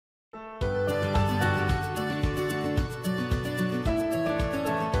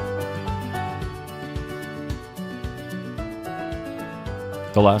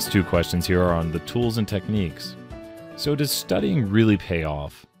The last two questions here are on the tools and techniques. So does studying really pay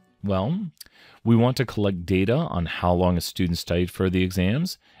off? Well, we want to collect data on how long a student studied for the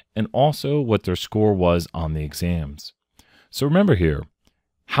exams and also what their score was on the exams. So remember here,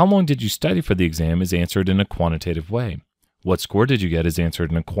 how long did you study for the exam is answered in a quantitative way. What score did you get is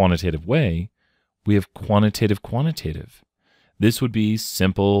answered in a quantitative way. We have quantitative. This would be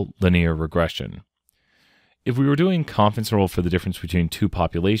simple linear regression. If we were doing confidence interval for the difference between two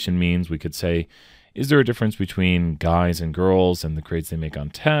population means, we could say, is there a difference between guys and girls and the grades they make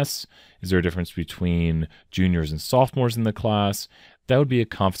on tests? Is there a difference between juniors and sophomores in the class? That would be a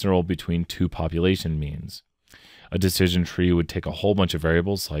confidence interval between two population means. A decision tree would take a whole bunch of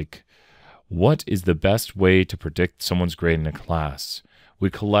variables like, what is the best way to predict someone's grade in a class? We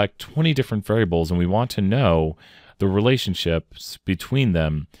collect 20 different variables and we want to know the relationships between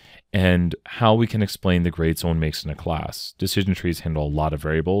them and how we can explain the grade someone makes in a class. Decision trees handle a lot of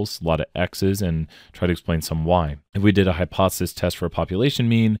variables, a lot of x's, and try to explain some y. If we did a hypothesis test for a population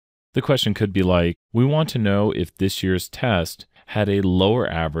mean, the question could be like, we want to know if this year's test had a lower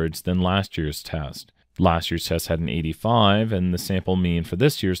average than last year's test. Last year's test had an 85, and the sample mean for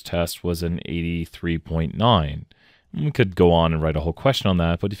this year's test was an 83.9. We could go on and write a whole question on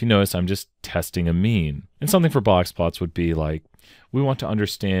that, but if you notice, I'm just testing a mean. And something for box plots would be like, we want to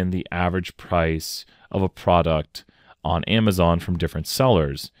understand the average price of a product on Amazon from different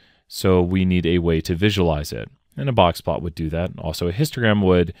sellers. So we need a way to visualize it. And a box plot would do that. Also a histogram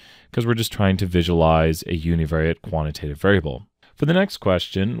would, because we're just trying to visualize a univariate quantitative variable. For the next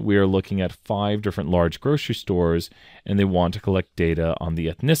question, we are looking at 5 different large grocery stores, and they want to collect data on the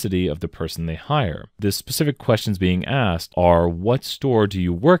ethnicity of the person they hire. The specific questions being asked are, what store do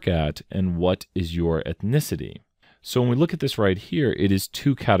you work at, and what is your ethnicity? So when we look at this right here, it is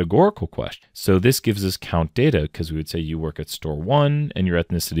 2 categorical questions. So this gives us count data, because we would say you work at store 1, and your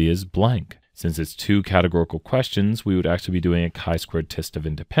ethnicity is blank. Since it's 2 categorical questions, we would actually be doing a chi-squared test of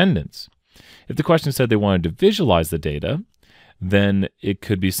independence. If the question said they wanted to visualize the data, then it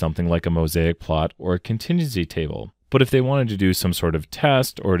could be something like a mosaic plot or a contingency table. But if they wanted to do some sort of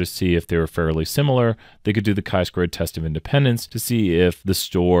test or to see if they were fairly similar, they could do the chi-squared test of independence to see if the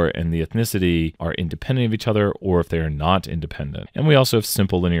store and the ethnicity are independent of each other or if they are not independent. And we also have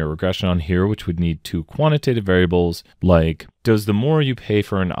simple linear regression on here, which would need 2 quantitative variables like, does the more you pay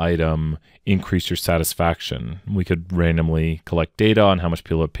for an item increase your satisfaction? We could randomly collect data on how much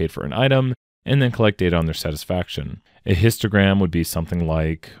people have paid for an item and then collect data on their satisfaction. A histogram would be something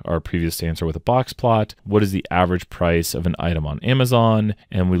like our previous answer with a box plot. What is the average price of an item on Amazon?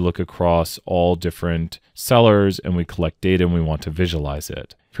 And we look across all different sellers and we collect data and we want to visualize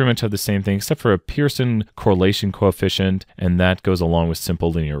it. Pretty much have the same thing except for a Pearson correlation coefficient, and that goes along with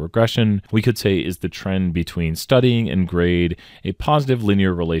simple linear regression. We could say, is the trend between studying and grade a positive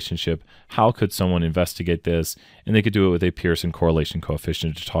linear relationship? How could someone investigate this? And they could do it with a Pearson correlation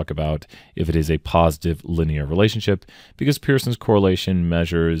coefficient to talk about if it is a positive linear relationship, because Pearson's correlation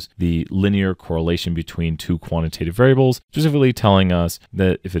measures the linear correlation between 2 quantitative variables, specifically telling us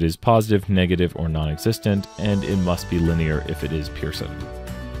that if it is positive, negative, or non-existent, and it must be linear if it is Pearson.